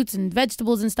fruits and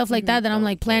vegetables and stuff like that. That I'm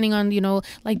like planning on, you know,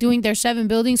 like doing their 7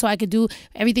 buildings, so I could do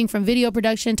everything from video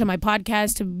production to my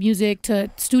podcast to music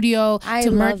to studio to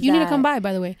merch. You need to come by,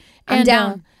 by the way. I'm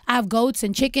down. I have goats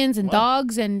and chickens and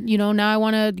dogs, and you know, now I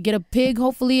want to get a pig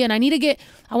hopefully, and I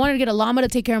wanted to get a llama to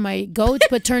take care of my goats,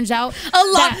 but turns out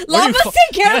llamas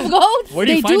take care of goats. Where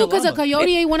do you they do, because a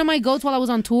coyote ate one of my goats while I was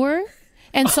on tour.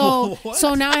 And so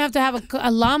now I have to have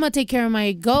a llama take care of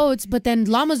my goats, but then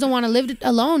llamas don't want to live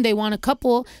alone. They want a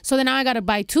couple. So then now I got to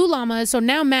buy 2 llamas. So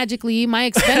now magically my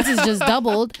expenses just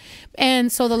doubled. And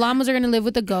so the llamas are going to live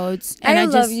with the goats. And I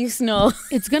love you, Snow.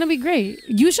 It's going to be great.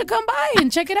 You should come by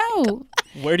and check it out.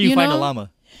 Where do you find a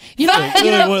llama? You know, let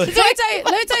me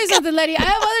tell you something, Letty. I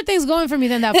have other things going for me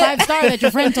than that 5-star that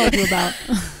your friend told you about.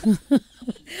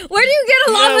 Where do you get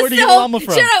a llama? Where do you get a llama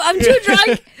from? Shut up! I'm too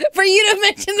drunk for you to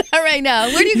mention that right now.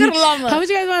 Where do you get a llama? How much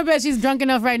you guys want to bet she's drunk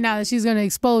enough right now that she's going to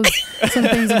expose some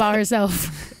things about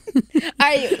herself? All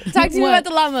right, talk to me about the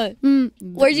llama.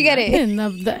 Where'd you get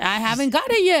it? I haven't got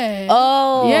it yet.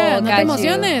 Oh, yeah, no te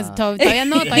emociones. Todavía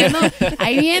no.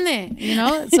 Ahí viene, you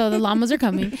know. So the llamas are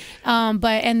coming,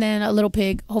 and then a little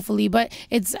pig, hopefully. But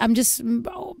I'm just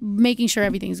making sure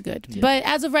everything's good. Yeah. But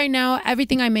as of right now,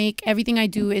 everything I make, everything I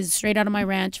do is straight out of my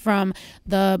ranch. From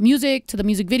the music to the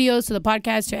music videos to the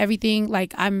podcast to everything.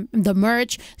 Like I'm the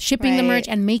merch, shipping the merch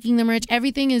and making the merch.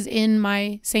 Everything is in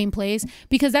my same place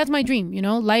because that's my dream. You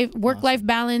know, work-life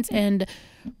balance, and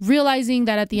realizing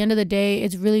that at the end of the day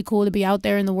it's really cool to be out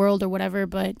there in the world or whatever,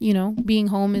 but you know, being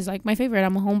home is like my favorite.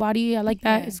 I'm a homebody. I like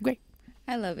that. It's great.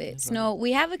 I love it. Snow,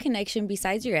 we have a connection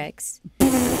besides your ex.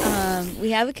 We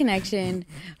have a connection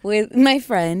with my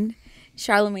friend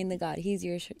Charlemagne the God. He's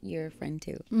your friend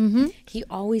too. He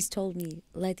always told me,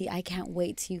 Letty, I can't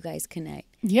wait till you guys connect.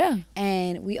 Yeah.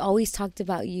 And we always talked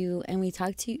about you, and we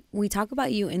talk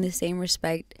about you in the same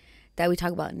respect that we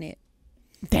talk about Nip.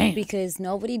 Dang. Because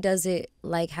nobody does it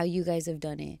like how you guys have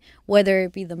done it. Whether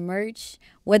it be the merch,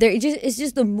 whether it's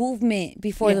just the movement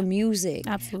before the music.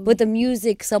 Absolutely. But the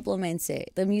music supplements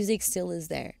it. The music still is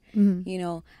there. You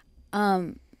know,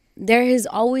 there has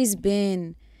always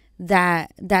been that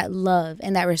love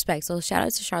and that respect. So shout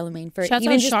out to Charlamagne for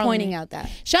even just pointing out that.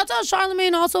 Shout out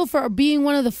Charlamagne also for being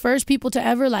one of the first people to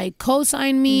ever like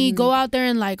co-sign me, go out there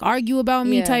and like argue about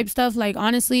me type stuff. Like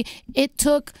honestly, it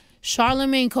took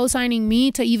Charlamagne co-signing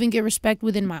me to even get respect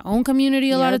within my own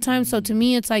community a lot of times. So to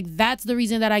me, it's like that's the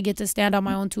reason that I get to stand on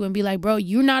my own too and be like, bro,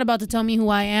 you're not about to tell me who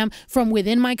I am from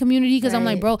within my community, because I'm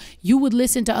like, bro, you would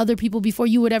listen to other people before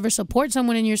you would ever support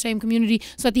someone in your same community.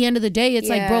 So at the end of the day, it's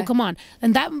like, bro, come on.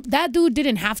 And that dude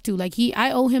didn't have to. Like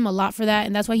I owe him a lot for that,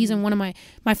 and that's why he's in one of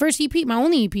my first EP, my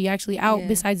only EP actually out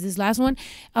besides this last one.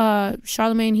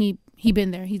 Charlamagne, he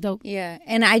been there. He's dope. Yeah.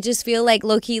 And I just feel like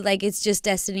low-key, like it's just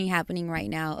destiny happening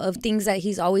right now of things that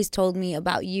he's always told me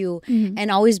about you and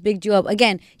always bigged you up.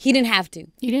 Again, he didn't have to.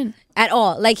 He didn't. At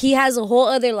all. Like he has a whole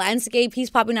other landscape.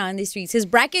 He's popping out in the streets. His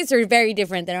brackets are very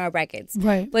different than our brackets.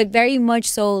 Right. But very much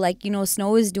so, like, you know,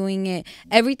 Snow is doing it.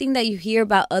 Everything that you hear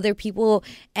about other people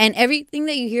and everything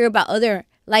that you hear about other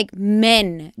like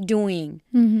men doing,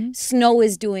 Snow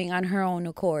is doing on her own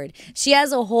accord. She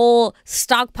has a whole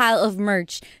stockpile of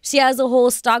merch. She has a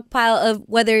whole stockpile of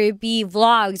whether it be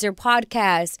vlogs or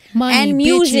podcasts and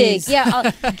music. Bitches.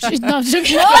 Yeah.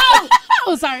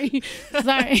 Oh, sorry.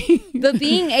 But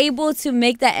being able to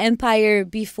make that empire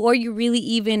before you really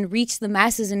even reach the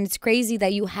masses, and it's crazy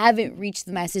that you haven't reached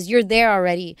the masses. You're there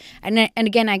already. And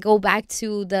again, I go back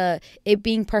to it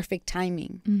being perfect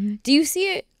timing. Do you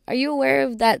see it? Are you aware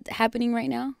of that happening right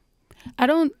now?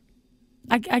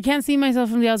 I can't see myself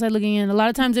from the outside looking in. A lot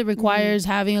of times it requires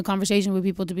having a conversation with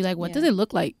people to be like, what does it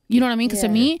look like? You know what I mean? Because to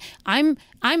me,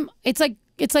 it's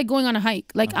like going on a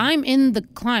hike. Like I'm in the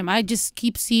climb. I just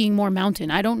keep seeing more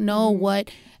mountain. I don't know what,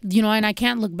 you know, and I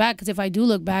can't look back, because if I do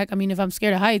look back, I mean, if I'm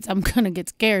scared of heights, I'm going to get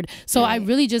scared. So I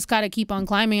really just got to keep on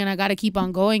climbing, and I got to keep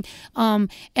on going. And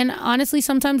honestly,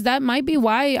 sometimes that might be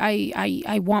why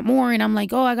I want more, and I'm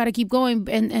like, oh, I got to keep going.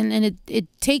 And it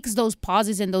takes those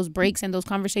pauses and those breaks and those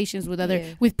conversations with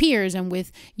with peers and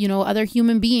with, you know, other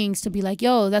human beings to be like,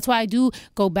 yo, that's why I do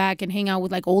go back and hang out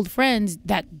with like old friends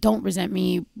that don't resent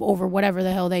me over whatever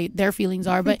the hell their feelings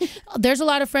are. But there's a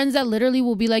lot of friends that literally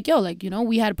will be like, yo, like, you know,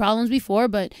 we had problems before,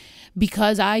 but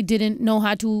because I didn't know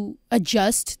how to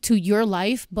adjust to your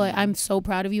life, but I'm so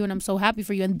proud of you and I'm so happy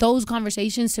for you. And those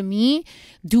conversations to me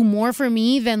do more for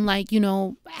me than like, you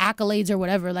know, accolades or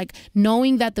whatever. Like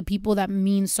knowing that the people that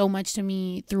mean so much to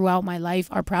me throughout my life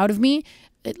are proud of me,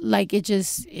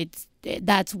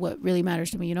 that's what really matters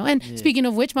to me, you know. And speaking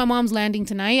of which, my mom's landing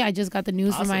tonight. I just got the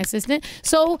news from my assistant.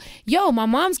 So, yo, my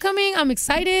mom's coming. I'm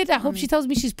excited. I hope she tells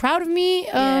me she's proud of me,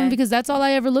 because that's all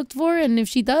I ever looked for. And if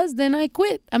she does, then I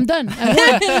quit. I'm done. I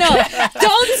No,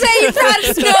 don't say you're proud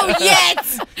of Snow yet.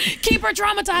 Keep her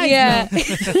traumatized. Yeah.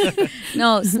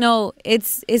 No, Snow,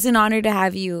 it's an honor to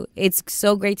have you. It's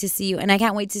so great to see you. And I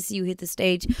can't wait to see you hit the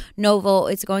stage. Novo,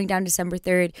 it's going down December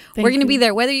 3rd. We're going to be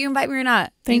there, whether you invite me or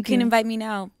not. You can invite me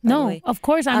now. No, of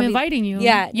course I'm inviting you.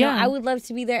 Yeah. No, I would love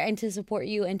to be there and to support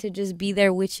you and to just be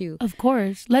there with you. Of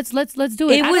course. Let's do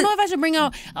it. I don't know if I should bring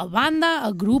out a banda,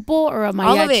 a grupo, or a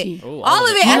mariachi. All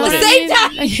of it at the same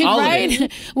time.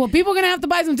 Right? Well, people are going to have to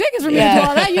buy some tickets for me to do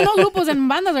all that. You know, grupos and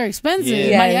bandas are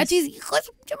expensive. Mariachis, like,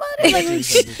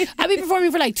 I'll be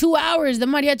performing for like 2 hours. The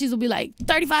mariachis will be like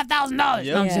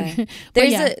 $35,000.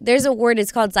 Yep. There's a word,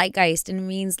 it's called zeitgeist, and it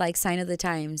means like sign of the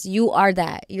times. You are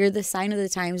that. You're the sign of the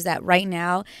times that right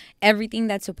now everything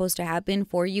that's supposed to happen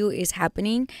for you is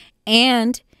happening,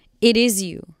 and it is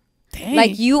you. Dang.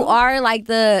 Like you are like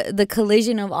the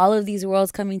collision of all of these worlds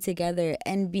coming together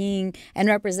and being and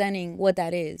representing what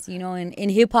that is, you know, in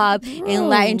hip hop, in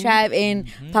Latin trap, in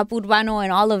pop urbano,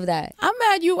 and all of that. I'm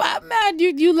mad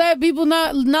you let people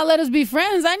not let us be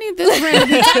friends. I need this friend to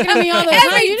be talking to me all the time.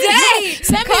 Every day.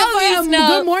 Send me a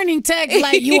good morning text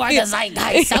like you are the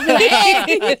zeitgeist. I'm like,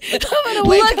 hey, look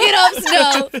it up,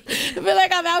 Snow. I feel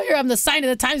like I'm out here. I'm the sign of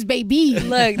the times, baby.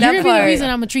 Look, you're gonna be the reason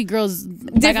I'm gonna treat girls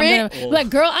different. Like I'm gonna like,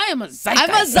 girl, I am a zeitgeist. I'm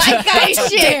a zeitgeist.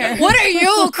 Shit. What are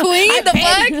you, queen? Fuck?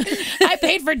 I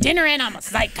paid for dinner and I'm a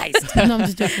zeitgeist. No, I'm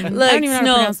just joking. Look,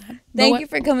 Snow, thank you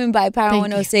for coming by Power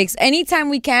 106. Anytime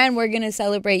we can, we're going to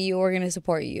celebrate you. We're going to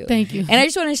support you. Thank you. And I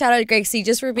just want to shout out Greg C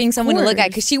just for being someone to look at,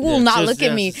 because she will not look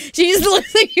at me. She just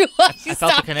looks at you. I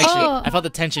felt the connection. I felt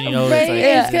the tension, you know. Right?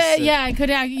 It's like, I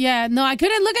couldn't. No, I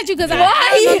couldn't look at you because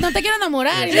I no te quiero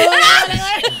enamorar.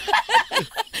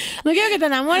 No quiero que te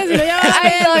enamores.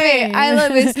 I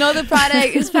love it. Snow the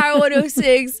product. It's Power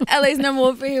 106, LA's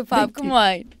 #1 for hip hop. Come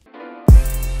on.